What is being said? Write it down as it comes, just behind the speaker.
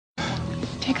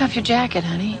Take off your jacket,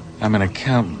 honey. I'm an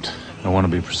accountant. I want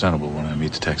to be presentable when I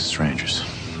meet the Texas Rangers.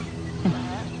 Come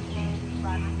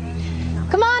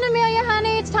on, Amelia,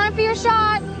 honey. It's time for your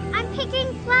shot. I'm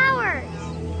picking flowers.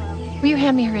 Will you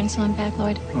hand me her insulin bag,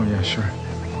 Lloyd? Oh, yeah, sure.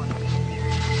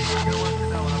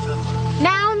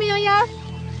 Now, Amelia.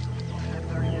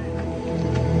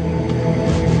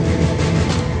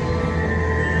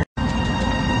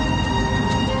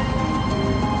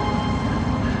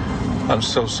 I'm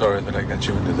so sorry that I got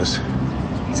you into this.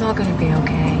 It's all gonna be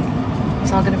okay.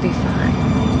 It's all gonna be fine.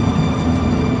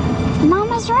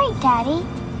 Mama's right, Daddy.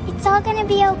 It's all gonna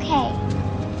be okay.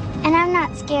 And I'm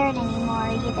not scared anymore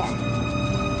either.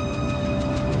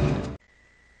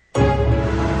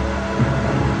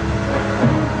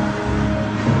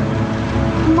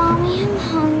 Mommy, I'm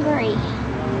hungry.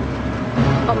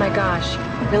 Oh my gosh.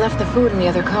 We left the food in the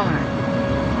other car.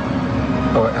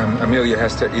 Oh, Amelia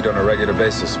has to eat on a regular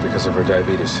basis because of her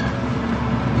diabetes.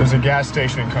 There's a gas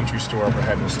station and country store up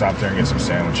ahead. We'll stop there and get some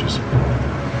sandwiches.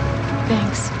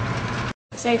 Thanks.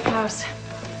 Safe house.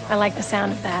 I like the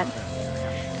sound of that.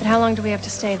 But how long do we have to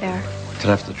stay there?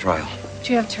 Till after the trial.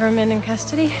 Do you have Terman in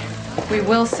custody? We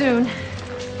will soon.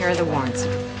 Here are the warrants.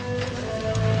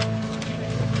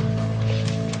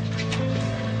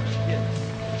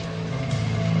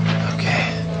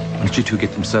 Okay. Why don't you two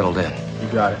get them settled in? You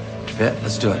got it. Bet,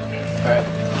 let's do it. All right.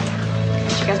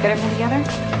 Did you guys get everything together?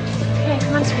 Okay,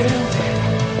 come on, sweetie.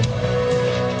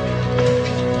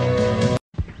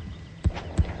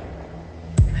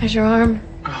 How's your arm?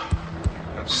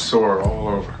 It's sore all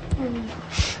over.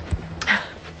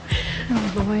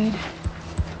 Oh, Lloyd.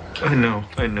 I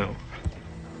know.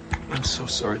 I'm so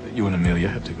sorry that you and Amelia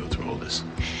had to go through all this.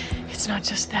 It's not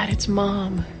just that, it's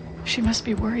Mom. She must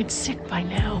be worried sick by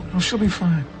now. Oh, she'll be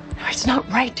fine. No, it's not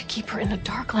right to keep her in the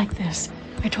dark like this.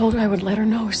 I told her I would let her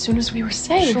know as soon as we were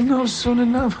safe. She'll know soon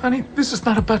enough, honey. This is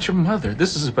not about your mother.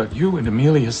 This is about you and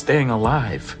Amelia staying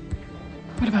alive.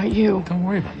 What about you? Don't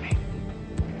worry about me.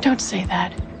 Don't say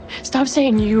that. Stop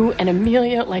saying you and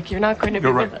Amelia like you're not going to be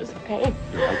You're right. with us, okay?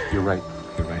 You're right.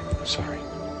 I'm sorry.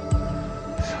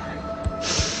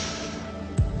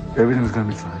 Everything's gonna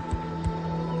be fine.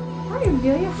 Hi,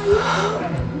 Amelia. How you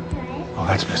doing? Oh,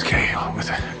 that's Miss Kay with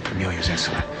Amelia's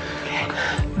insulin. Okay. Look,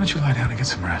 why don't you lie down and get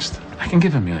some rest? I can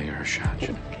give Amelia her shot.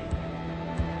 Okay.